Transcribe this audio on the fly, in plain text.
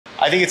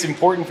I think it's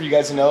important for you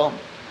guys to know,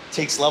 it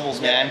takes levels,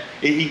 man.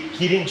 He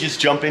didn't just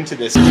jump into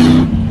this.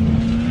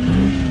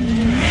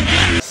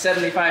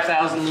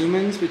 75,000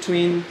 lumens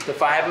between the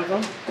 5 of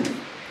them.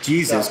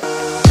 Jesus. So.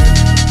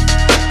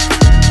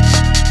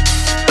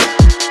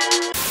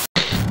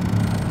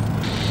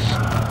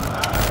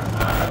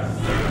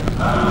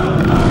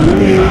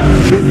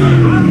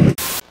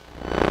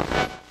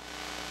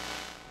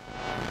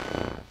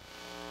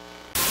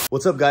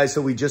 What's up, guys? So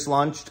we just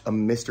launched a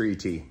mystery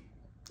tee.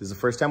 This is the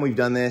first time we've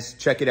done this.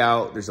 Check it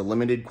out. There's a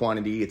limited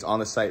quantity. It's on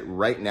the site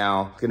right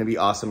now. It's gonna be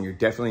awesome. You're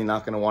definitely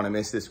not gonna wanna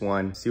miss this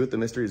one. See what the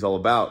mystery is all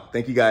about.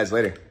 Thank you guys,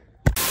 later.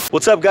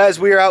 What's up, guys?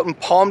 We are out in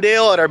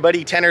Palmdale at our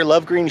buddy Tanner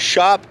Lovegreen's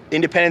shop,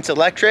 Independence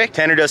Electric.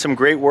 Tanner does some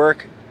great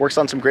work, works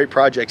on some great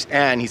projects,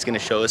 and he's gonna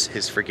show us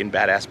his freaking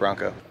badass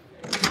Bronco.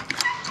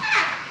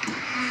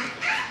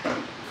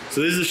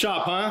 So this is the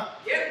shop, huh?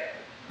 Yep.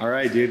 All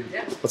right, dude.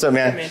 Yep. What's up,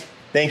 man? Hey, man.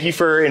 Thank you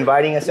for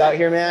inviting us out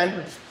here,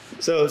 man.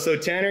 So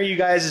Tanner, you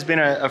guys has been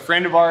a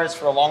friend of ours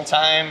for a long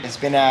time. Has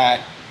been at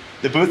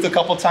the booth a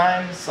couple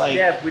times. Like,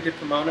 yeah, we did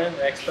Pomona,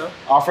 the expo.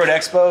 Off-road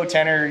expo.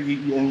 Tanner,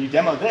 you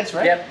demoed this,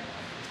 right? Yep.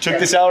 Took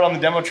this out on the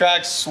demo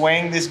track,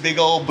 swang this big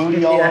old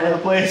booty all over the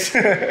place.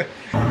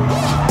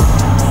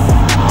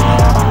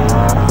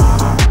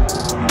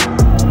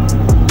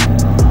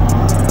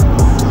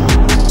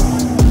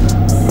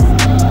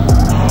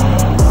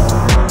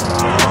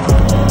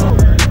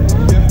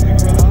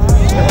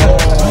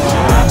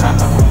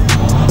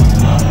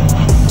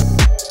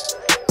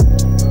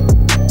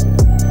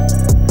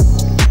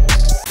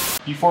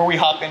 Before we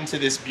hop into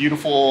this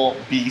beautiful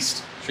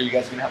beast, I'm sure you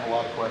guys are gonna have a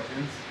lot of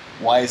questions.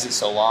 Why is it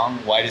so long?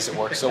 Why does it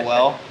work so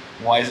well?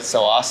 Why is it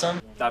so awesome?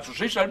 That's what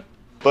she said.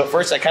 But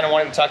first, I kind of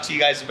wanted to talk to you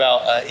guys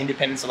about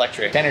Independence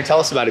Electric. Tanner,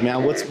 tell us about it,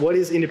 man. What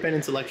is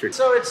Independence Electric?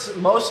 So it's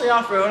mostly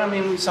off-road. I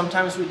mean,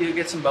 sometimes we do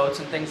get some boats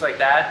and things like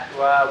that.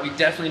 We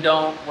definitely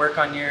don't work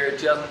on your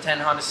 2010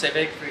 Honda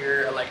Civic for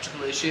your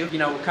electrical issue. You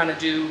know, we kind of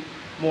do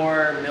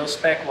more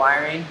mil-spec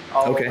wiring,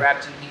 all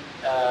wrapped in heat.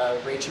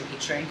 Radium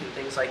heat shrink and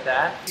things like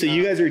that. So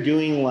you guys are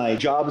doing like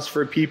jobs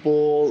for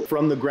people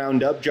from the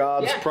ground up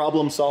jobs,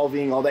 problem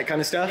solving, all that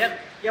kind of stuff? Yep.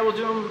 Yeah, we'll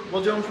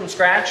do them from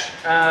scratch.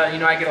 You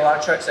know, I get a lot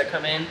of trucks that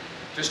come in,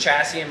 just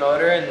chassis and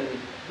motor, and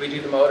we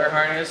do the motor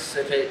harness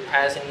if it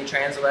has any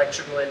trans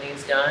electrical it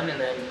needs done, and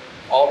then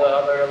all the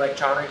other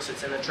electronics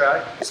that's in the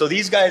truck. So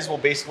these guys will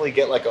basically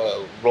get like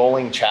a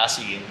rolling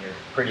chassis in here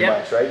pretty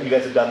much, right? You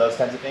guys have done those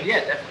kinds of things?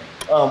 Yeah, definitely.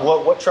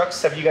 What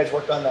trucks have you guys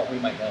worked on that we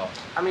might know?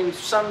 I mean,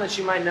 some that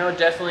you might know,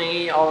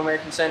 definitely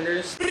All-American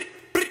Senders.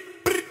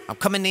 I'm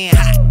coming in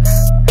hot.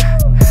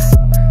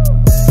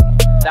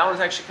 That one's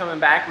actually coming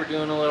back. We're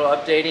doing a little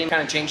updating,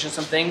 kind of changing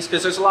some things,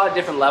 because there's a lot of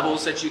different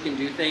levels that you can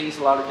do things,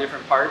 a lot of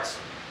different parts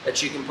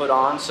that you can put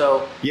on.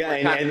 So yeah,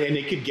 and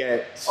it could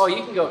get... Oh,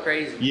 you can go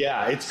crazy.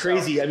 Yeah, it's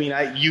crazy. I mean,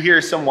 you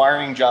hear some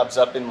wiring jobs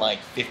up in like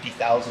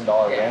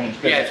 $50,000 range.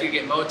 Yeah, if you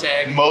get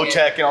Motec. And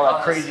all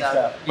that crazy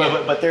stuff.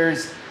 Yeah. But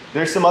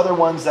there's some other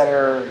ones that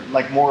are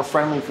like more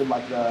friendly for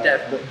like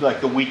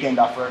the weekend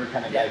off-roader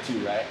kind of guy too,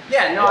 right?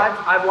 Yeah, no,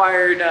 I've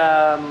wired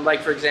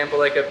like, for example,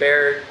 like a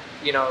Bear,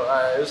 you know,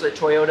 it was a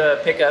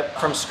Toyota pickup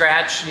from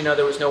scratch. You know,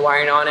 there was no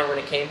wiring on it when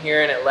it came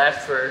here, and it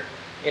left for,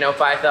 you know,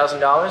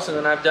 $5,000, and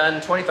then I've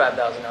done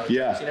 $25,000.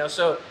 Yeah. You know,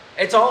 so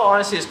it's all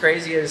honestly as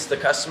crazy as the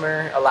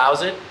customer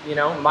allows it. You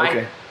know,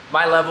 my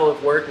level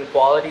of work and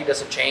quality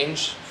doesn't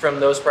change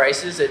from those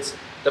prices. It's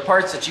the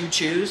parts that you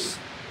choose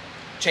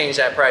change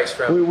that price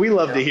from. We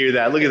love to hear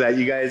that. Look at that,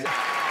 you guys.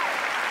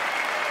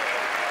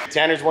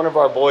 Tanner's one of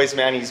our boys,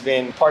 man. He's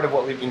been part of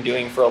what we've been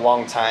doing for a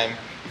long time.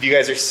 If you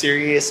guys are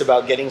serious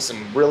about getting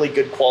some really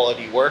good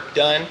quality work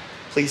done,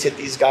 please hit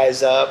these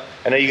guys up.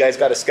 I know you guys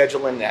got to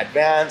schedule in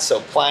advance,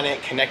 so plan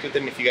it, connect with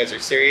them if you guys are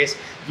serious.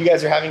 If you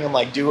guys are having them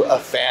like do a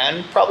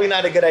fan, probably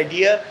not a good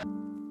idea.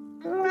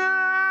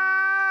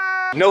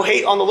 No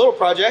hate on the little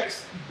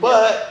projects,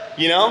 but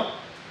you know.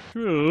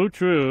 True.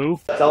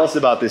 Tell us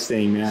about this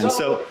thing, man.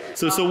 So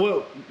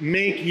what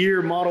make,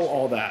 year, model,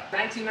 all that?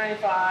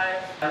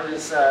 1995. It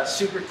was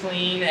super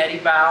clean, Eddie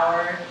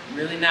Bauer,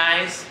 really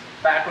nice.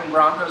 Back when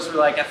Broncos were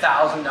like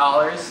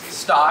 $1,000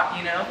 stock,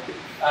 you know.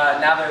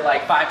 Now they're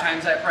like 5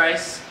 times that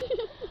price.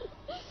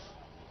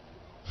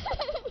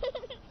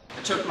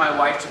 I took my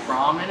wife to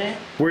prom in it.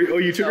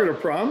 You took her to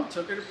prom?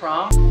 Took her to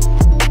prom.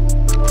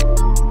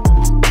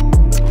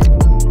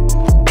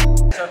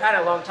 So I've had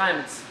it a long time.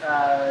 It's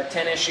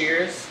 10-ish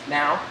years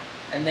now.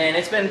 And then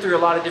it's been through a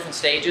lot of different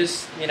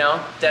stages, you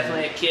know.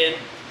 Definitely a kid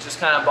just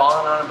kind of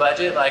balling on a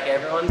budget like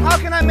everyone. How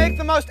can I make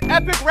the most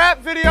epic rap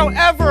video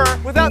ever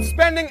without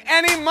spending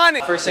any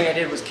money? First thing I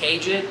did was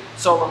cage it.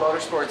 Solar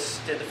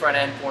Motorsports did the front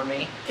end for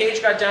me.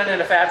 Cage got done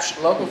at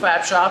a local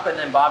fab shop, and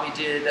then Bobby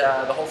did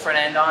the whole front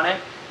end on it.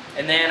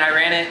 And then I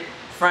ran it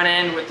front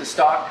end with the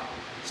stock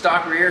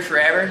rear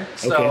forever.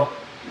 So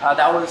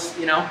that was,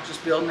 you know,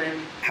 just building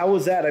in. How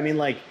was that? I mean,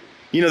 like,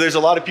 you know, there's a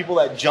lot of people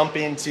that jump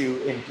into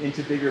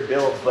bigger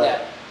builds,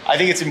 but I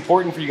think it's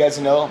important for you guys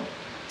to know,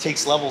 it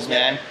takes levels,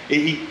 man.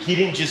 He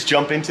didn't just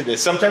jump into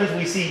this. Sometimes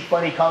we see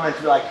funny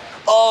comments, we're like,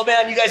 oh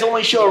man, you guys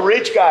only show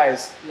rich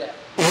guys. Yeah.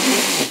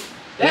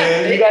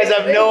 Yeah, Dude, you guys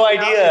have no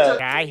idea.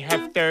 I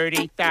have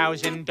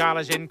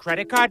 $30,000 in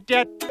credit card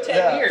debt.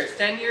 10 years.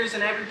 10 years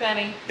and every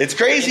penny. It's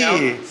crazy. You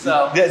know?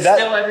 So, That-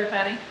 still every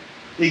penny.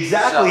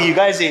 Exactly, So- you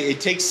guys, it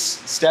takes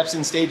steps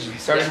and stages. You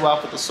started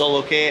off with the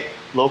solo kit,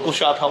 local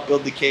shop helped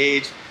build the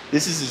cage.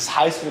 This is his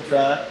high school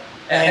truck.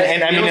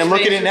 And I mean, and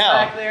look at it now.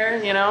 Back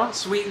there, you know,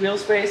 sweet wheel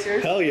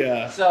spacers. Hell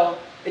yeah. So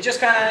it just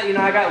kind of, you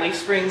know, I got leaf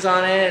springs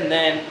on it, and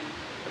then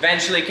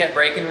eventually kept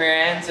breaking rear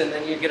ends, and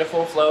then you get a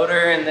full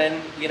floater, and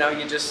then, you know,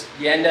 you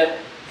end up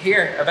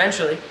here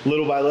eventually.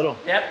 Little by little.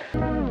 Yep.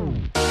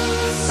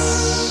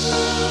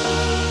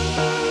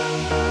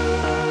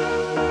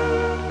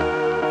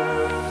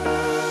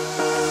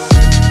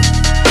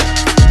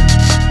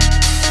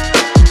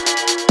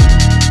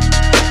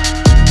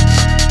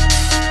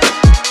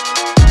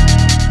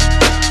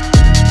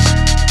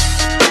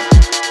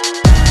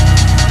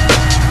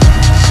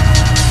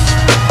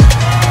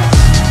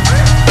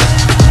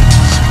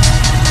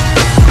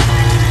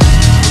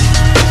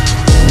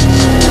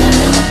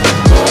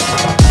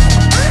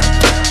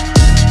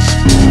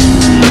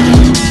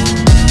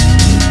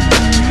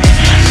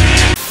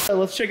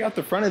 Let's check out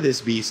the front of this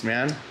beast,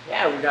 man.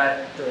 Yeah, we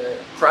got the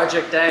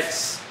Project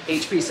X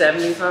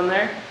HP70s on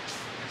there.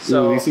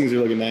 So Ooh, these things are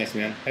looking nice,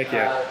 man. Heck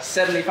yeah.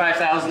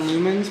 75,000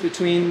 lumens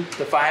between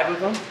the 5 of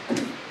them.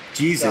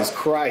 Jesus So,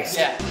 Christ.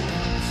 Yeah.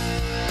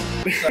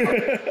 So,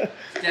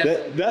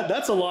 definitely.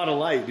 That's a lot of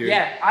light, dude.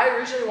 Yeah, I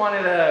originally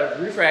wanted a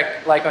roof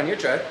rack like on your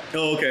truck.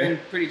 Oh, okay. I'm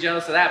pretty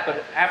jealous of that,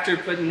 but after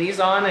putting these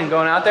on and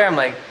going out there, I'm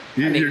like, I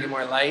need to You're- get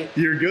more light.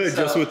 You're good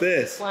So, just with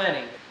this.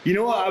 Plenty. You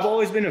know what? I've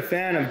always been a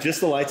fan of just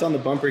the lights on the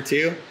bumper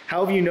too.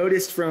 How have you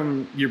noticed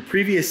from your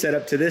previous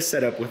setup to this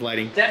setup with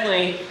lighting?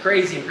 Definitely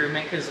crazy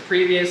improvement, because the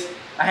previous,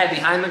 I had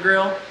behind the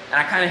grill, and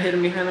I kind of hid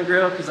them behind the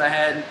grill because I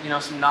had, you know,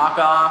 some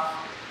knockoff,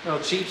 little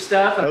cheap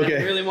stuff, and I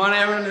didn't really want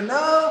everyone to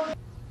know.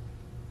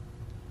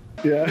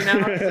 Yeah. You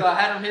know, so I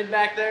had them hid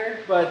back there.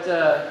 But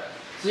so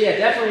yeah,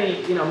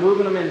 definitely, you know,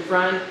 moving them in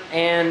front,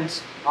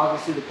 and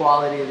obviously the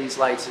quality of these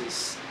lights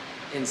is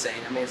insane.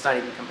 I mean, it's not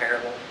even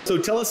comparable. So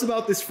tell us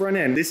about this front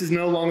end. This is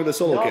no longer the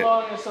solo kit. No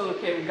longer solo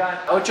kit. We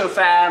got Ocho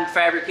Fab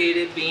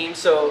fabricated beam,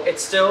 so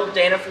it's still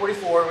Dana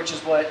 44, which is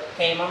what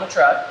came on the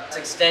truck. It's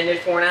extended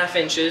 4.5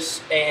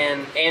 inches,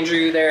 and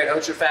Andrew there at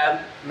Ocho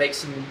Fab makes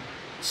some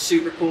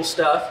super cool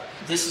stuff.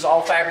 This is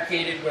all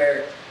fabricated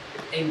where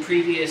in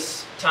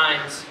previous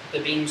times the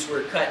beams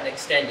were cut and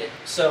extended.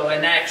 So,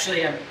 and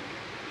actually I'm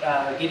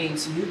getting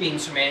some new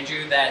beams from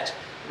Andrew that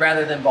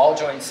rather than ball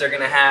joints, they're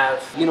gonna have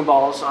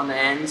uniballs on the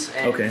ends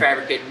and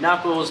fabricated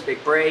knuckles,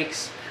 big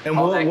brakes. And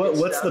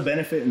what's the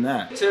benefit in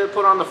that? To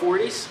put on the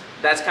 40s,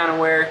 that's kind of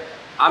where,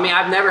 I mean,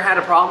 I've never had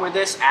a problem with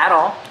this at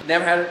all.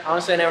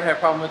 Honestly, I never had a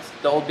problem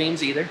with the old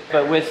beams either.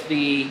 But with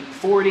the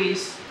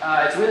 40s,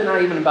 it's really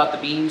not even about the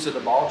beams or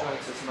the ball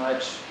joints as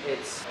much.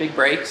 It's big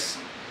brakes,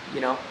 you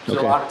know, there's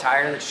a lot of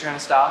tire that you're trying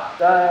to stop.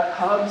 The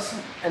hubs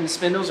and the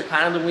spindles are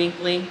kind of the weak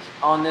link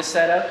on this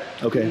setup.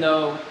 Okay. Even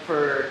though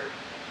for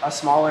a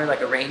smaller,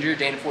 like a Ranger,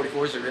 Dana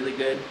 44 is a really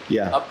good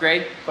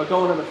upgrade. But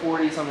going to the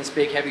 40s on this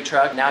big heavy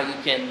truck, now you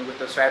can, with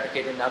those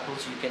fabricated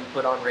knuckles, you can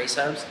put on race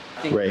hubs.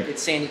 I think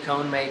it's Sandy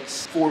Cone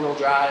makes 4-wheel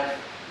drive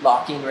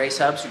locking race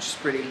hubs, which is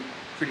pretty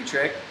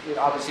trick.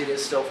 Obviously, it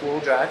is still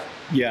 4-wheel drive.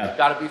 Yeah.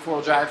 Got to be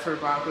 4-wheel drive for a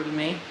Bronco to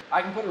me.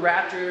 I can put a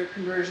Raptor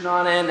conversion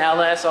on it, and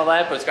LS, all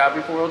that, but it's got to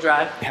be 4-wheel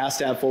drive. It has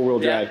to have 4-wheel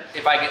drive.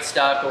 If I get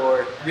stuck,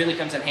 or really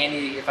comes in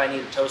handy if I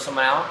need to tow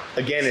someone out.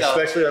 Again,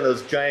 especially on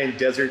those giant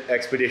desert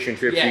expedition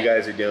trips you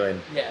guys are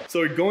doing. Yeah. So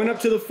we're going up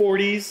to the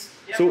 40s.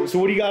 Yep. So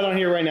what do you got on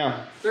here right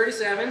now?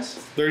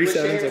 37s.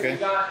 37s, okay. We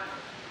got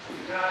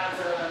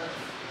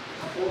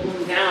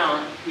holding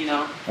down, you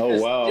know.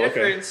 Oh, wow,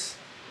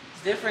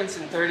 difference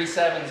in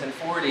 37s and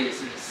 40s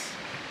is...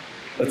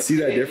 Let's see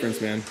that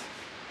difference, man.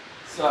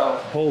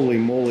 So... Holy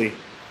moly.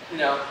 You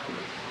know,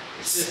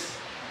 it's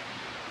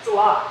a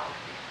lot.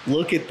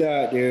 Look at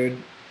that, dude.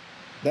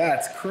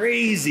 That's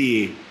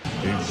crazy.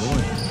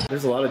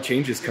 There's a lot of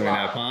changes coming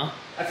up, huh?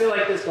 I feel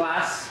like this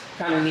glass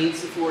kind of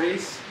needs the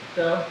 40s,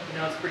 though. You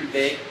know, it's pretty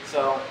big,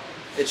 so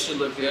it should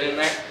look good in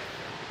there.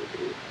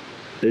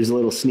 There's a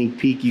little sneak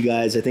peek, you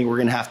guys. I think we're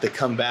gonna have to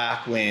come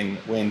back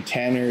when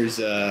Tanner's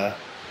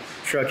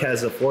truck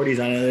has the 40s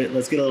on it.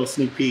 Let's get a little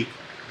sneak peek.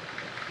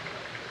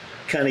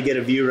 Kind of get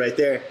a view right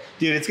there.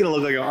 Dude, it's gonna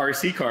look like an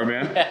RC car,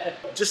 man.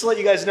 Just to let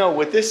you guys know,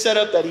 with this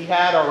setup that he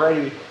had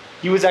already,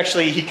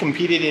 he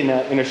competed in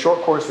a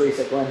short course race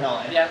at Glen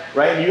Helen. Yeah.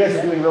 Right? And you guys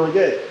are doing really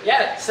good.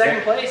 Yeah,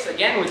 second place.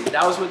 Again,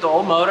 that was with the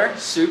old motor.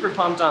 Super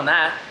pumped on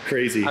that.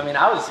 Crazy. I mean,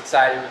 I was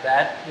excited with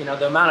that. You know,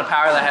 the amount of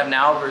power that I have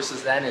now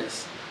versus then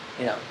is,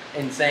 you know,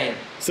 insane.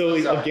 So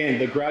again,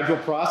 the gradual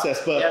process,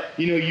 but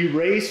you know, you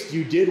raced,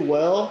 you did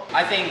well.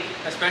 I think,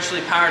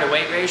 especially power to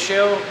weight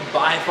ratio,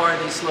 by far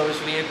the slowest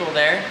vehicle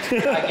there.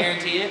 I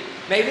guarantee it.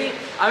 Maybe,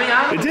 I mean,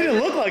 I don't know. It didn't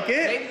look like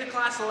it. Maybe the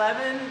class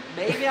 11,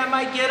 maybe I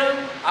might get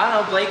him. I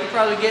don't know, Blake could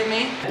probably get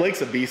me.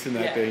 Blake's a beast in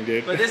that thing,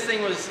 dude. But this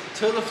thing was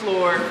to the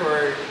floor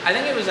for, I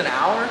think it was an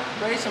hour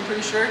race, I'm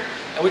pretty sure,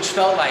 which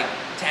felt like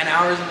 10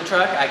 hours in the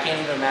truck. I can't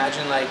even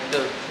imagine like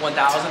the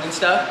 1,000 and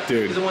stuff.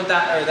 Dude. Because the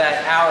 1,000 or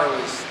that hour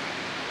was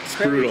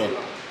crazy. Brutal.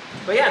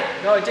 But yeah,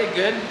 no, it did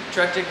good.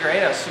 Truck did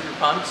great. I was super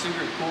pumped,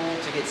 super cool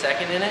to get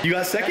second in it. You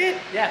got second?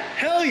 Yeah.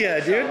 Hell yeah,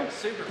 dude.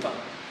 So, super pumped.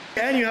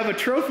 And you have a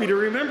trophy to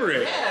remember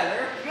it. Yeah,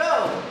 there we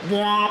go.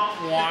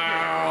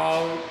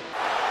 Wow.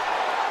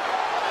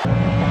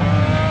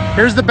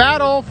 Here's the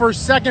battle for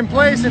second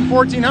place in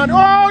 1400.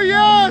 Oh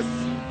yes!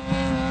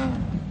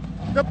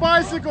 The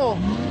bicycle.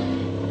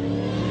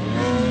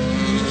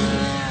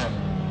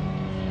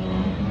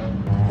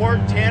 Poor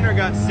Tanner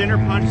got center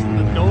punched in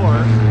the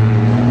door.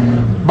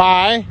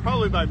 By?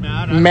 Probably by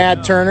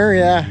Matt Turner,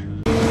 yeah.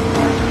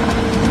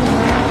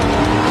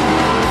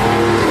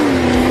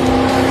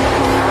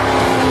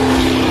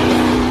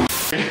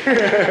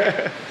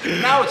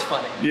 Now it's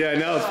funny. Yeah,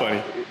 now it's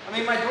funny. I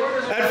mean, my door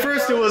doesn't. At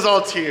first it was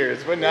all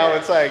tears, but now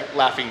it's like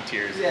laughing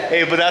tears. Yeah.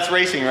 Hey, but that's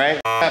racing, right?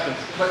 Happens.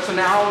 But so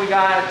now we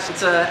got,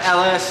 it's a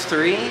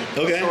LS3,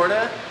 Okay.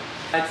 sorta.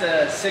 It's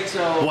a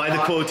 6.0. Why the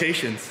block.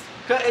 quotations?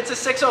 It's a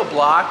 6.0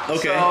 block.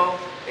 Okay. So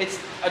it's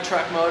a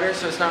truck motor,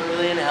 so it's not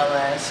really an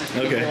LS if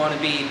people want to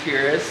be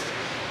purist,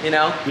 you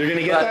know? You're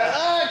gonna get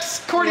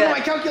that, according to my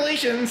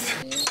calculations.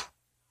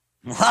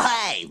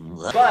 Why?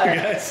 But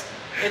Yes.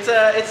 it's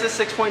a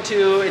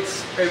 6.2.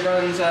 It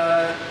runs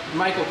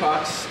Michael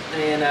Cox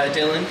and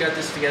Dylan got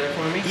this together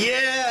for me.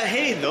 Yeah,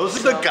 hey, those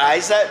are the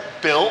guys that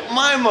built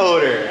my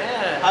motor.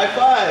 Yeah. High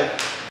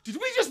five. Did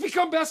we just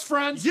become best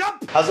friends?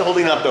 Yep. How's it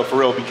holding up though, for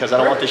real? Because I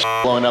don't want this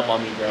blowing up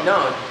on me, bro.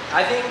 No,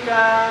 I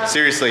think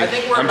Seriously, I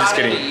think we're I'm about just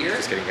kidding. at a year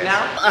Just kidding,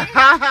 guys.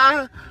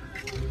 now.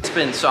 It's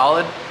been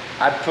solid.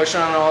 I push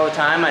on it all the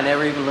time. I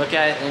never even look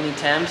at any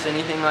temps,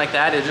 anything like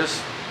that.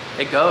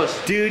 It goes.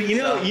 Dude, you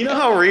know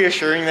how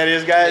reassuring that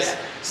is, guys? Yeah.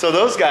 So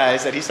those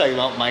guys that he's talking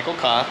about, Michael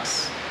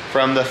Cox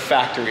from the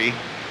factory,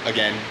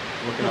 again,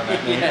 working on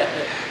that name. Yeah.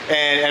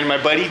 And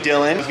my buddy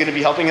Dylan is gonna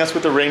be helping us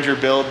with the Ranger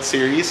build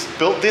series.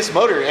 Built this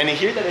motor, and to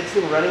hear that it's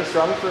been running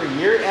strong for a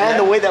year, and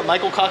the way that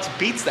Michael Cox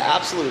beats the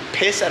absolute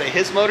piss out of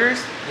his motors,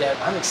 Yeah.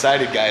 I'm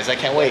excited, guys. I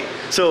can't wait.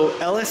 So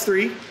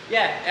LS3,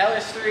 Yeah,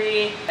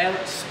 LS3,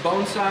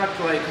 bone stock,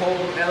 like whole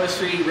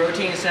LS3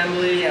 rotating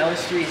assembly,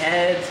 LS3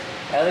 heads,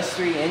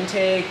 LS3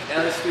 intake,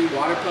 LS3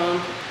 water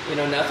pump. You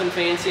know, nothing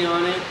fancy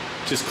on it.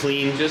 just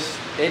clean. Just,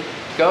 it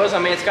goes. I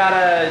mean, it's got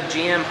a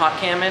GM hot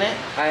cam in it.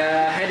 I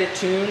had it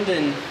tuned,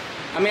 and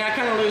I mean, I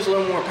kind of lose a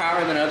little more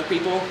power than other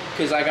people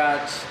because I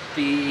got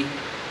the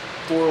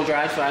four-wheel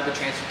drive, so I have the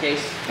transfer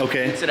case.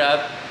 Okay. Heats it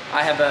up.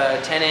 I have a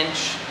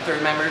 10-inch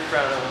third member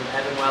from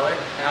Evan Weller,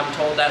 and I'm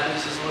told that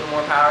loses a little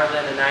more power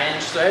than a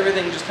 9-inch, so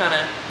everything just kind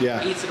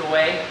of eats it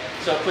away.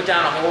 So I put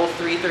down a whole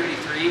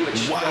 333,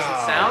 which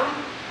doesn't sound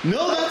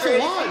No, that's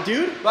crazy. a lot,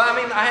 dude. But I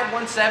mean, I had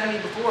 170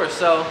 before,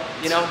 so,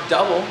 you know,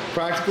 double.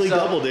 Practically So,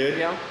 double, dude. You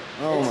know,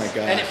 Oh my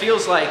god. and it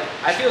feels like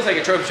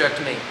a trophy truck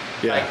to me.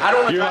 Yeah. Like, I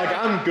don't want to You're drive.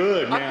 like, I'm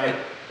good, I'm man.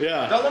 good.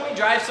 Yeah. Don't let me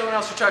drive someone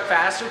else's truck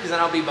faster, because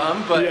then I'll be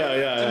bummed. But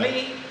to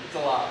me, it's a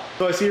lot.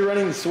 So I see you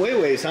running the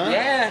swayways, huh?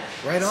 Yeah.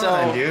 Right so,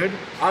 on, dude.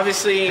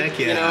 Obviously, Heck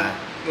you yeah.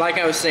 know, like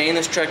I was saying,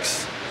 this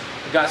truck's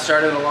got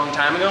started a long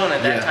time ago, and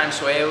at that Yeah. time,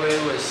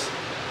 Swayaway was,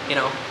 you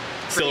know,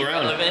 Still pretty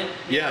around. relevant.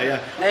 Yeah, yeah.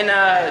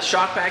 And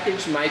shock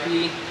package might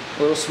be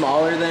a little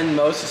smaller than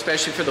most,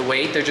 especially for the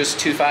weight. They're just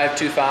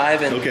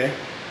 2.5 and Okay.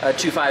 a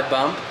 2.5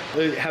 bump.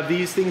 Have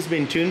these things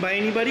been tuned by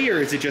anybody, or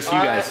is it just you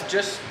guys?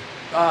 Just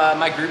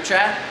my group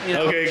chat. You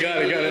know, Okay, got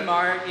it.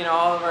 Mark, you know,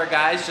 all of our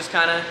guys just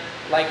kind of,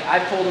 like, I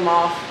pulled them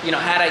off. You know,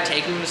 had I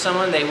taken them to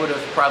someone, they would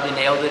have probably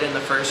nailed it in the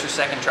first or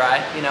second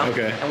try, you know?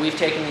 Okay. And we've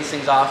taken these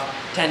things off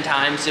 10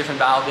 times, different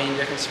valving,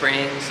 different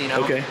springs, you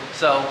know? Okay.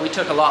 So we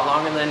took a lot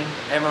longer than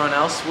everyone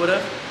else would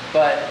have,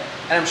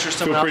 and I'm sure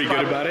someone else pretty good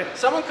probably, about it?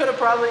 Someone could have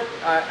probably,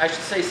 I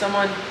should say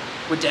someone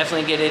would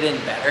definitely get it in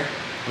better.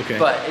 Okay.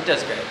 But it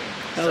does great.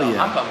 Hell so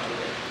yeah. I'm pumped with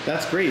it.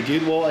 That's great,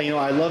 dude. Well, you know,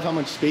 I love how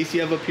much space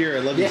you have up here. I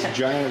love this Yeah.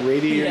 giant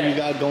radiator Yeah. you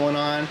got going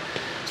on.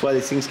 That's why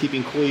this thing's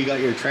keeping cool. You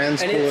got your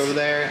trans And cool it's- over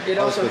there. It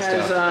all also this good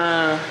has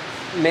stuff.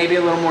 maybe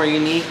a little more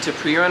unique to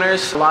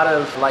pre-runners. A lot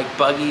of like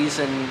buggies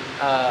and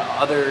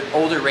other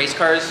older race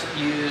cars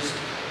used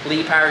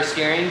lead power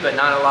steering, but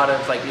not a lot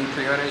of like new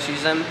pre-runners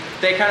use them.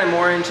 They kind of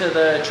more into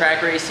the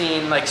track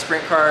racing, like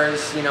sprint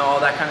cars, you know, all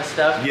that kind of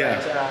stuff. Yeah.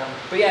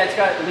 But yeah, it's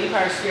got lead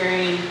power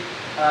steering,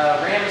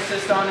 ram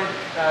assist on it,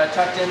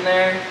 tucked in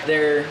there.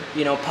 Their,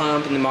 you know,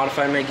 pump and the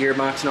modified my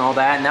gearbox and all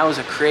that, and that was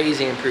a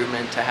crazy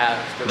improvement to have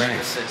the ram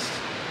Nice. assist.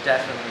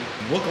 Definitely.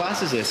 What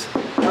glass is this?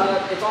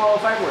 It's all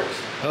Fireworks.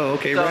 Oh,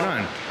 okay, So, right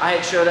on. I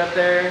had showed up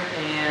there,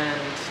 and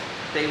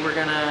they were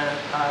gonna,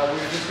 we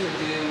were just gonna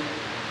do,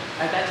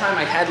 at that time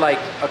I had like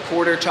a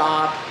quarter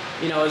top,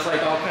 you know, it was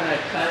like all kind of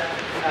cut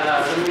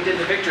when we did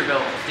the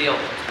Victorville deal.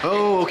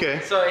 Oh, okay.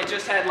 So it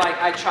just had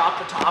like, I chopped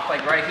the top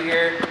like right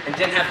here and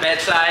didn't have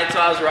bedside, so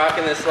I was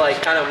rocking this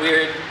like kind of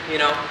weird, you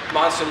know,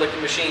 monster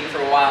looking machine for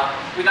a while.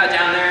 We got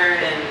down there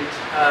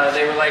and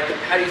they were like,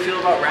 how do you feel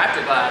about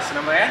Raptor glass? And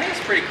I'm like, I think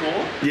it's pretty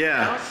cool.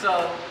 Yeah. You know?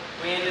 So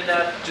we ended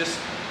up just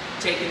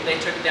they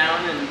took it down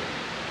and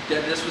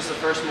This was the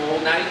first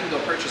mold. Now you can go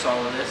purchase all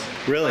of this.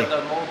 Really?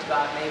 But the mold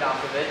got made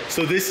off of it.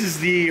 So this is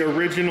the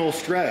original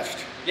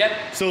stretched. Yep.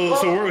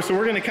 So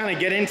we're gonna kind of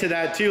get into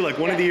that too, like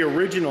one of the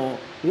original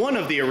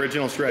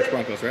stretch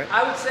Broncos, right?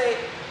 I would say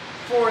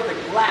for the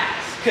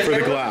glass. For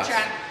the glass.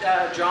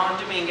 John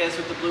Dominguez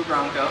with the blue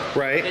Bronco.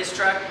 Right. His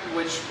truck,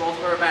 which both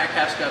of our back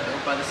halves got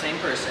built by the same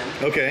person.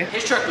 Okay.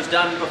 His truck was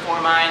done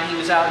before mine. He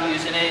was out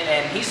using it,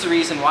 and he's the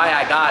reason why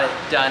I got it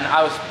done.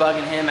 I was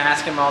bugging him,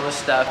 asking him all this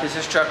stuff, because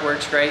his truck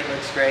works great,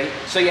 looks great.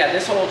 So yeah,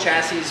 this whole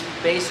chassis is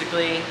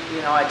basically,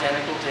 you know,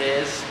 identical to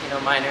his, you know,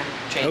 minor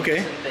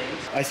changes and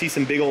things. I see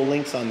some big old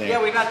links on there.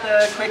 Yeah, we got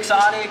the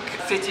Quixotic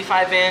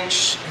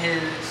 55-inch,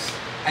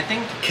 I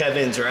think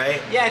Kevin's,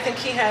 right? Yeah, I think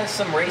he has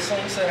some race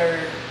links that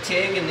are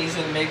TIG, and these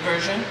are the MIG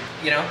version.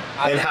 You know.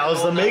 And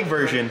how's the MIG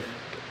version?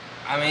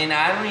 I mean,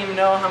 I don't even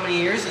know how many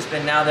years it's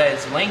been now that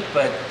it's linked,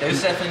 but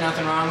there's definitely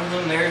nothing wrong with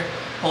them. They're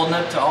holding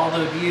up to all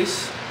the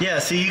abuse. Yeah.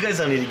 See, you guys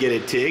don't need to get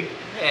it TIG.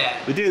 Yeah.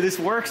 But dude, this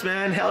works,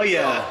 man. Hell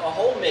yeah. So, a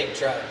whole MIG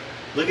truck.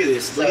 Look at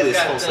this. So Look at this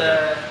got whole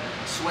setup.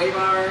 Sway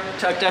bar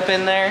tucked up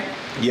in there.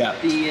 Yeah.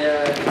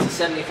 It's a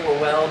 74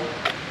 weld.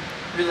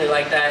 Really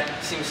like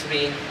that. Seems to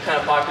be kind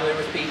of popular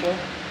with people.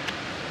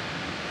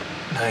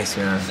 Nice,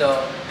 man.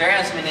 So there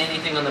hasn't been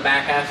anything on the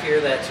back half here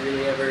that's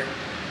really ever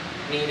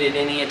needed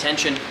any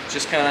attention.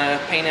 Just kind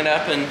of painted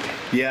up, and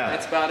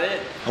that's about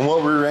it. And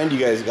what rear end you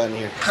guys got in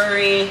here?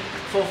 Curry,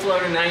 full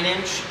floater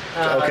 9-inch.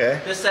 Okay.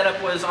 This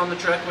setup was on the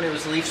truck when it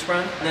was leaf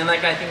sprung. And then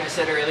like I think I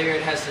said earlier,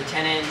 it has the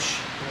 10-inch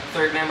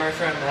third member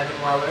from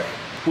Evan Weller.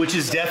 Which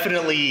is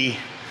definitely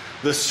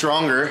the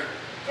stronger.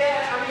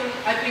 Yeah, I mean,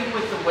 I think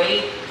with the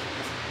weight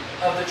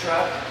of the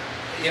truck,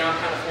 you know, I'm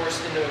kind of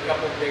forced into a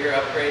couple of bigger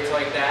upgrades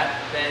like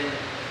that. Then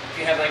if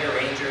you have like a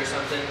Ranger or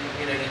something,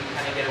 you know, you can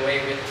kind of get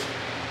away with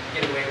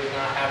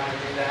not having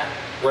to do that.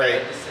 Right.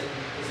 Like this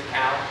is a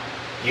cow.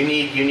 You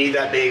need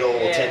that big old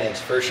 10-inch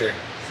for sure.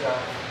 So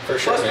for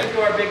sure. Plus we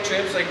do our big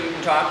trips like we've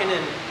been talking,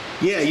 and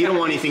yeah, you don't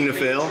want anything to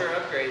fail.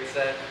 Upgrades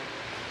that,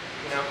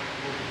 you know,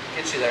 will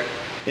get you there.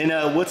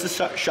 And what's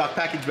the shock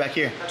package back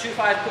here?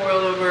 2.5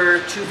 coilover,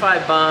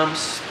 2.5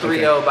 bumps,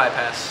 3.0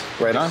 bypass.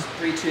 Right on.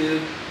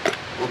 3.2.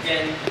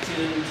 Again,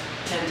 tuned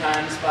 10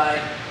 times by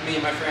me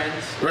and my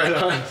friends. Right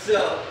on.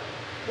 So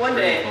one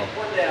day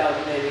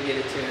I'll maybe get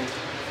it tuned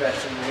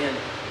professionally, and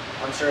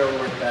I'm sure it'll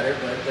work better,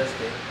 but it does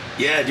good.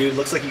 Yeah, dude,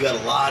 looks like you got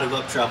a lot of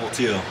up travel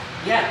too.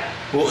 Yeah.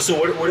 Well, so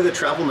what are the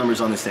travel numbers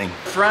on this thing?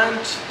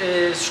 Front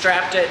is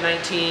strapped at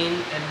 19,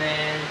 and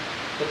then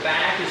the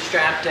back is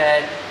strapped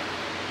at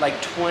like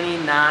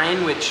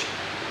 29, which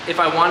if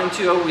I wanted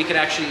to, we could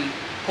actually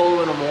pull a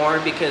little more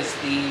because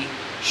the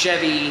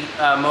Chevy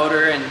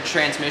motor and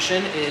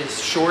transmission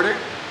is shorter,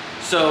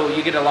 so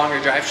you get a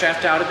longer drive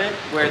shaft out of it,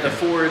 where the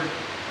Ford,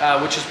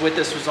 which is what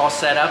this was all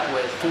set up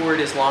with, Ford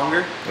is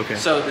longer. Okay.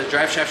 So the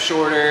drive shaft's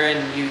shorter, and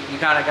you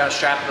kind of got to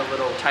strap it a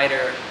little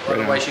tighter,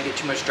 otherwise you get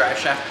too much drive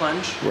shaft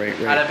plunge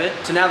out of it.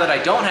 So now that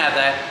I don't have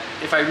that,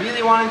 if I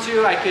really wanted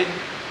to, I could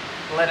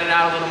let it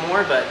out a little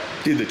more, but...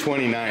 Dude, the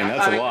 29,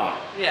 that's a lot.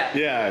 Yeah.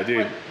 Yeah,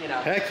 dude. But, you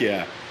know. Heck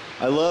yeah.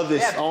 I love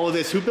this, all of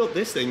this. Who built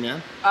this thing,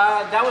 man?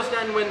 That was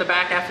done when the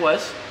back half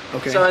was.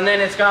 Okay. So, and then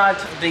it's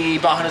got the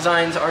Baja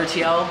Designs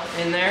RTL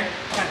in there.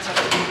 Kind of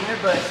tough in here,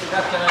 but we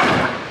got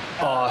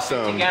the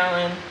awesome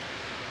 50-gallon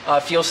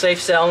fuel safe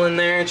cell in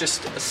there.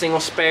 Just a single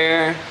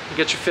spare. You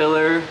get your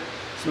filler,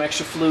 some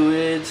extra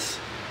fluids.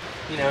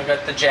 You know,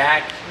 got the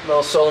jack,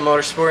 little Solo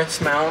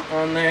Motorsports mount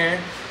on there.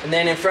 And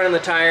then in front of the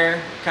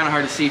tire, kind of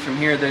hard to see from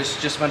here, there's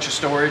just a bunch of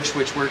storage,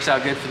 which works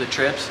out good for the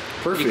trips.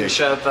 Perfect. You can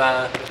shove,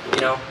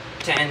 you know,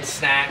 tents,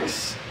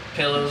 snacks,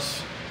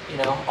 pillows, you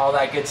know, all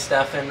that good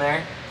stuff in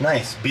there.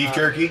 Nice. Beef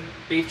jerky?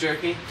 Beef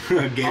jerky.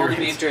 All the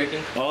beef jerky.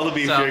 All the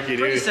beef jerky, dude.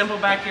 Pretty simple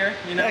back here,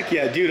 you know? Heck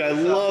yeah, dude. I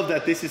love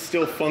that this is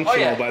still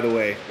functional, by the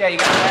way. Yeah, you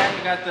got that.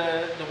 You got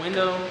the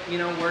window, you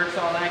know, works,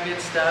 all that good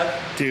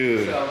stuff.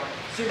 Dude. So,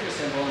 super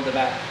simple in the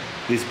back.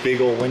 This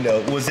big old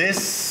window. Was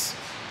this...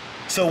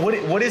 So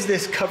what is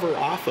this cover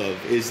off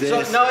of? Is this?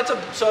 So, no,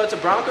 it's a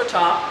Bronco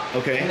top.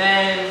 Okay. And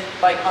then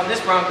like on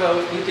this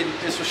Bronco,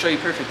 this will show you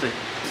perfectly.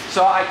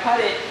 So I cut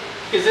it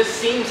because this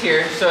seams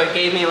here, so it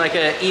gave me like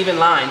an even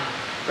line,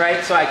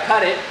 right? So I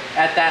cut it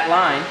at that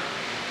line,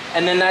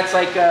 and then that's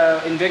like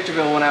in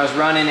Victorville when I was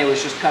running, it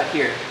was just cut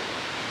here.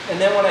 And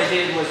then what I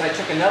did was I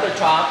took another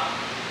top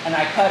and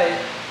I cut it,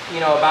 you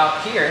know,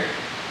 about here,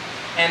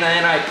 and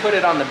then I put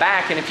it on the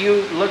back. And if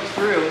you look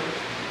through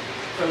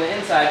from the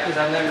inside, because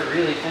I've never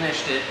really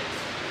finished it,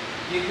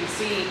 you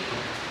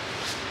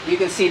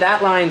can see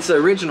that line's the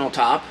original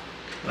top,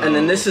 and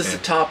then this is the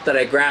top that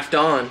I graphed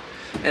on,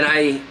 and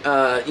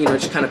I you know,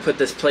 just kind of put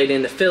this plate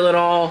in to fill it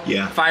all,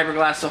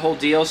 fiberglass the whole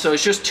deal, so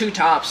it's just two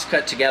tops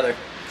cut together.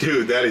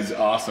 Dude, that is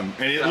awesome.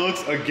 And it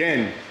looks,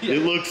 again,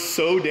 it looks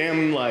so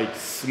damn like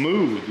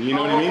smooth, you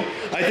know what I mean?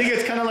 I think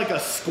it's kind of like a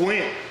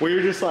squint where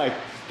you're just like,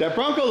 that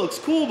Bronco looks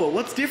cool, but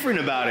what's different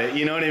about it,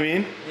 you know what I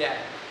mean? Yeah.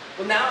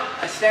 Well, now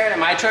I stared at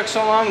my truck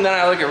so long, and then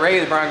I look at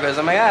regular Broncos.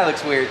 I'm like, ah, it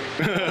looks weird.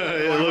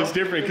 It looks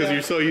different because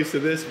you're so used to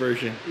this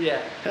version.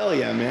 Yeah. Hell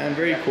yeah, man.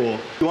 Very cool.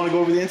 You want to go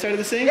over the inside of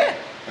this thing? Yeah.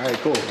 All right,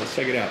 cool. Let's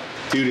check it out.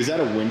 Dude, is that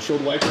a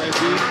windshield wiper I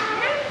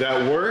see?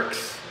 That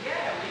works?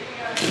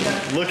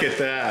 Yeah. Look at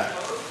that.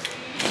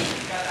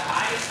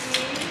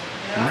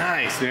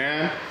 Nice,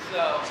 man.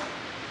 So.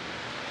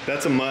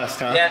 That's a must,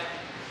 huh? Yeah.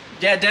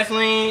 Yeah,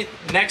 definitely.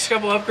 Next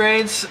couple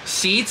upgrades.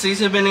 Seats.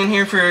 These have been in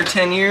here for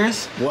 10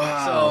 years.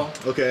 Wow.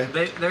 So okay.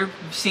 They're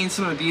seeing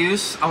some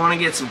abuse. I want to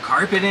get some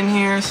carpet in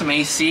here, some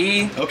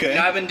AC. Okay. You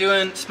know, I've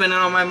been spending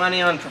all my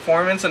money on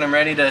performance, and I'm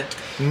ready to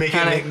make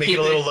it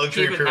a little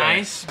luxury. Keep it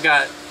nice. You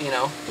got, you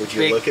know, would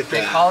you look at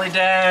big that? Holly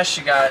dash.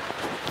 You got,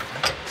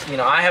 you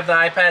know, I have the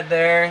iPad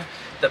there.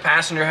 The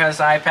passenger has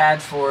the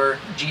iPad for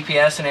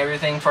GPS and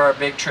everything for our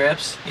big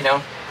trips. You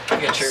know, you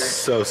get your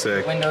so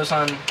sick windows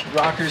on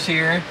rockers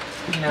here.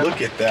 You know.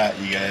 Look at that,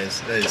 you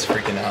guys. That is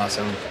freaking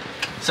awesome.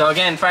 So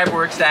again,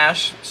 Fiberworks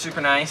dash, super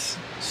nice.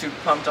 Super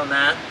pumped on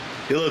that.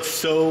 It looks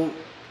so,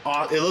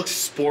 it looks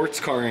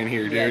sports car in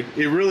here, dude.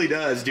 Yeah. It really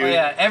does, dude. Oh,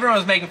 yeah, everyone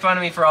was making fun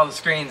of me for all the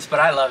screens,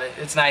 but I love it.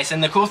 It's nice,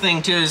 and the cool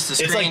thing too is the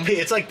screen.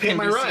 It's like Pit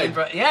My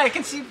Ride. Yeah, it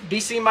can be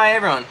seen by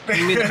everyone. You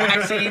can be the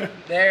back seat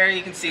there.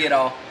 You can see it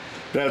all.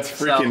 That's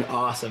freaking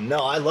awesome.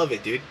 No, I love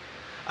it, dude.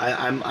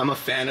 I'm a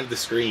fan of the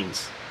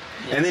screens.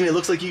 Yeah. And then it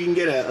looks like you can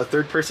get a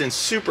third person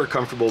super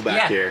comfortable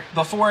back here.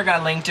 Before it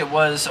got linked, it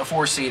was a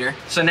 4-seater.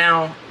 So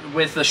now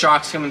with the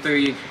shocks coming through,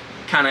 you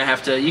kind of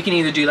have to, you can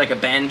either do like a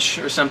bench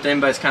or something,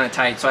 but it's kind of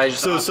tight. So I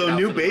just So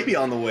new baby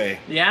on the way.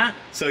 Yeah.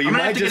 So you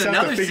might just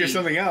have to figure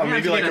something out.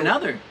 Maybe like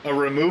a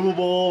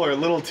removable or a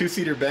little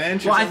 2-seater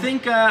bench. Well, I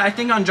think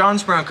on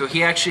John's Bronco,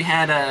 he actually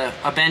had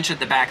a bench at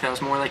the back that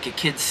was more like a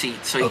kid's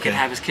seat, so he could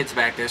have his kids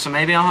back there. So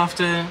maybe I'll have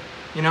to,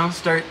 you know,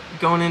 start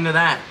going into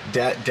that.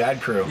 Dad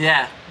crew.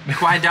 Yeah.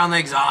 Quiet down the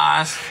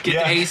exhaust,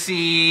 get the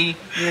AC,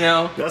 you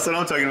know. That's what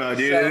I'm talking about,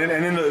 dude. So, and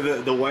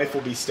then the wife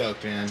will be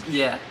stoked, man.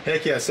 Yeah.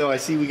 Heck yeah. So I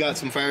see we got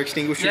some fire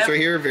extinguishers right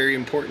here. Very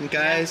important,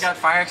 guys. Yeah, got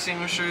fire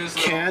extinguishers.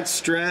 Can't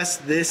stress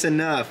this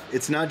enough.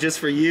 It's not just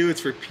for you.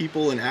 It's for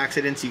people and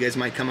accidents you guys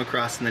might come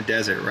across in the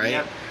desert, right?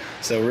 Yep.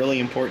 So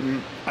really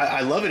important. I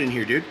love it in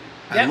here, dude.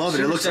 I love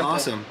it. It looks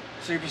awesome.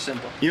 Super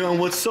simple. You know, and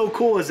what's so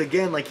cool is,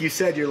 again, like you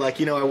said, you're like,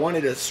 you know, I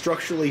wanted to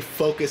structurally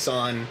focus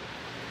on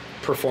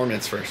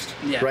performance first,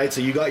 right?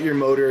 So you got your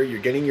motor, you're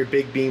getting your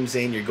big beams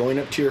in, you're going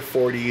up to your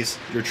 40s,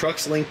 your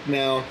truck's linked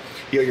now,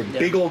 you have your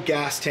big old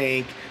gas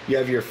tank, you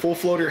have your full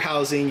floater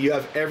housing, you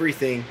have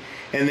everything,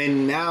 and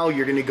then now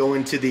you're going to go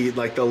into the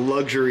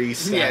luxury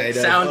side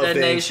sound of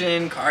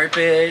detonation,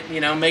 carpet, you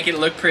know, make it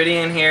look pretty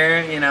in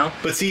here, you know.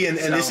 But see, and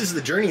this is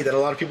the journey that a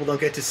lot of people don't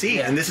get to see,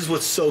 and this is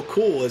what's so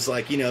cool is,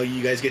 like, you know,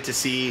 you guys get to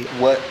see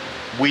what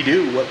we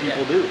do, what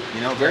people do,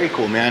 you know. Very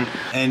cool, man.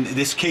 And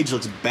this cage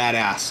looks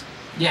badass.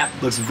 Yeah.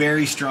 Looks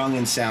very strong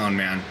and sound,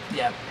 man.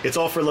 Yeah. It's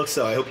all for looks,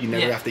 though. I hope you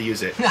never have to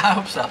use it. I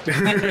hope so.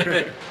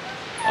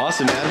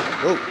 Awesome, man.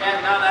 Oh.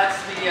 Yeah, no,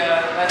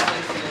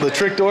 that's the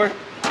trick door?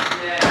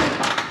 Yeah.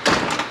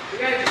 We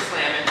gotta just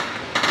slam it.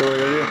 So we're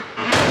gonna do?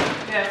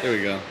 Yeah. There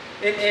we go.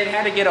 It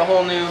had to get a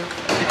whole new,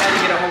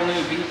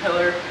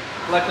 B-pillar.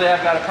 Luckily,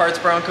 I've got a parts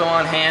Bronco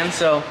on hand,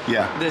 so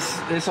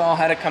this all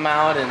had to come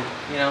out, and,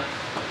 you know.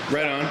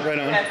 Right on, right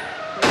on.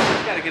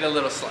 Yeah, gotta get a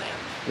little slam.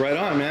 Right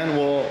on, man.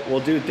 Well,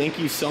 dude, thank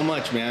you so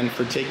much, man,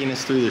 for taking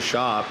us through the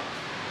shop.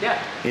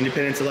 Yeah.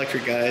 Independence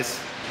Electric, guys.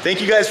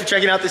 Thank you guys for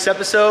checking out this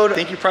episode.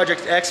 Thank you,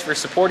 Project X, for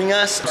supporting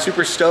us. I'm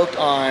super stoked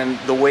on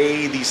the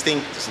way these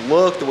things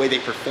look, the way they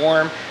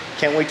perform.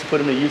 Can't wait to put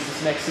them to use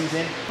this next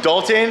season.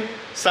 Dalton,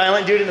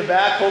 silent dude in the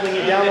back, holding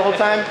it down the whole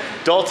time.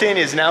 Dalton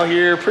is now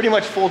here pretty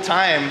much full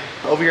time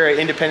over here at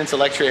Independence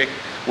Electric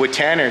with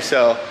Tanner.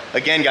 So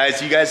again,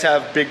 guys, you guys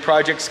have big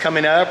projects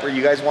coming up, or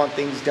you guys want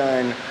things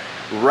done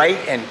right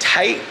and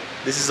tight,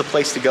 this is a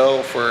place to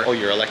go for all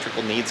your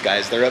electrical needs,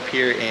 guys. They're up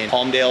here in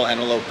Palmdale,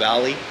 Antelope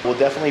Valley. We'll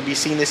definitely be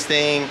seeing this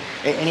thing.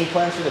 Any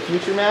plans for the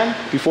future, man?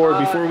 Before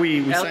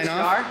we sign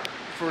off?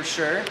 For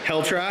sure.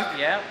 Hell Track?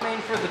 Yeah. I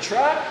mean, for the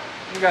truck,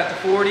 we got the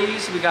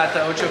 40s, we got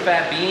the Ocho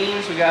Fat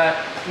beams, we got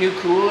new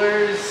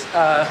coolers,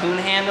 hoon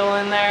handle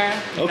in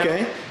there.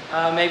 Okay.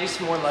 Maybe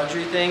some more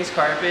luxury things,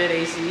 carpet,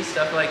 AC,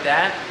 stuff like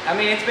that. I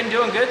mean, it's been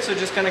doing good, so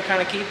just gonna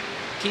kind of keep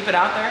it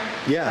out there.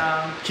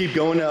 Yeah. Keep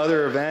going to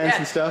other events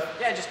and stuff.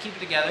 Yeah, just keep it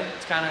together.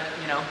 It's kind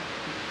of, you know.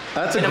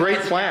 That's a great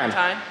plan.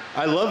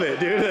 I love it,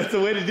 dude. That's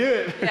the way to do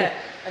it. Yeah.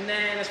 And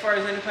then as far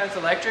as Independence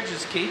Electric,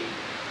 just keep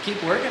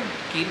working,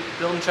 keep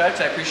building trucks.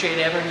 I appreciate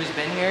everyone who's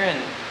been here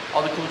and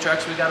all the cool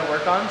trucks we got to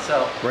work on.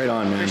 So right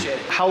on, man. Appreciate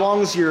it. How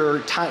long is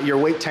your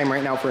wait time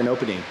right now for an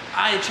opening?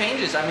 It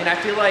changes. I mean, I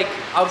feel like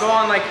I'll go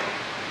on like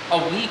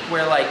a week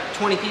where like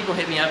 20 people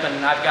hit me up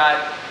and I've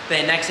got the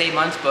next 8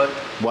 months booked.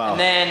 Wow. And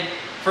then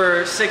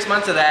for 6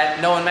 months of that,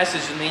 no one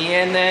messaged me,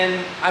 and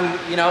then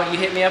you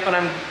hit me up and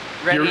I'm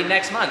ready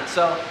next month.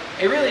 So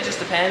it really just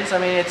depends. I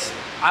mean,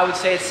 I would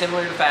say it's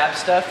similar to fab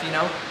stuff, you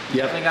know.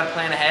 You definitely got to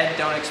plan ahead.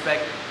 Don't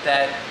expect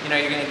that,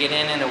 you're going to get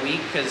in a week,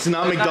 because it's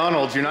not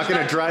McDonald's. You're not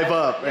going to drive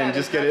up and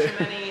just get it. There's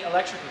not too many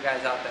electrical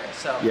guys out there,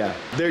 so. Yeah,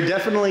 there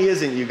definitely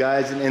isn't, you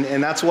guys,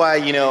 and that's why,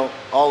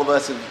 all of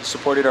us have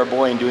supported our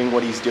boy in doing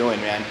what he's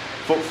doing, man.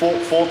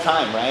 full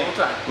time, right?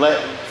 Full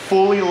time.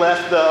 Fully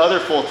left the other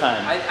full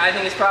time. I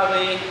think it's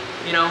probably,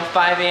 you know,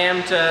 5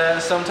 a.m. to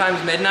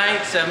sometimes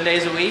midnight, 7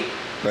 days a week.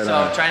 Right so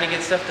on. trying to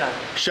get stuff done.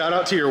 Shout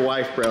out to your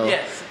wife, bro.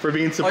 Yes. For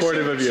being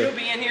supportive of you. She'll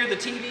be in here. The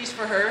TV's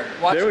for her.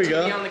 Watching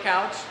TV on the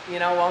couch, you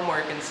know, while I'm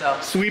working. So.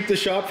 Sweep the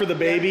shop for the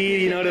baby,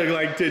 you know,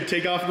 to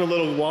take off in the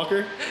little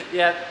walker.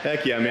 Yeah.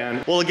 Heck yeah,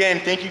 man. Well, again,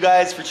 thank you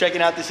guys for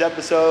checking out this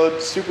episode.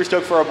 Super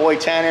stoked for our boy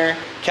Tanner.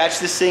 Catch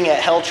this thing at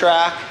Hell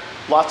Track.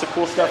 Lots of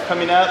cool stuff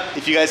coming up.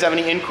 If you guys have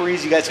any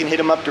inquiries, you guys can hit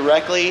him up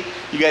directly.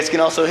 You guys can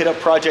also hit up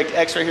Project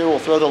X right here. We'll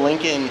throw the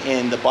link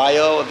in the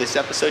bio of this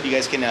episode. You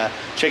guys can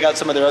check out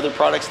some of their other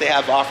products they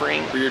have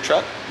offering for your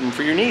truck and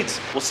for your needs.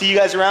 We'll see you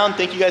guys around.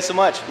 Thank you guys so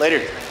much.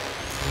 Later.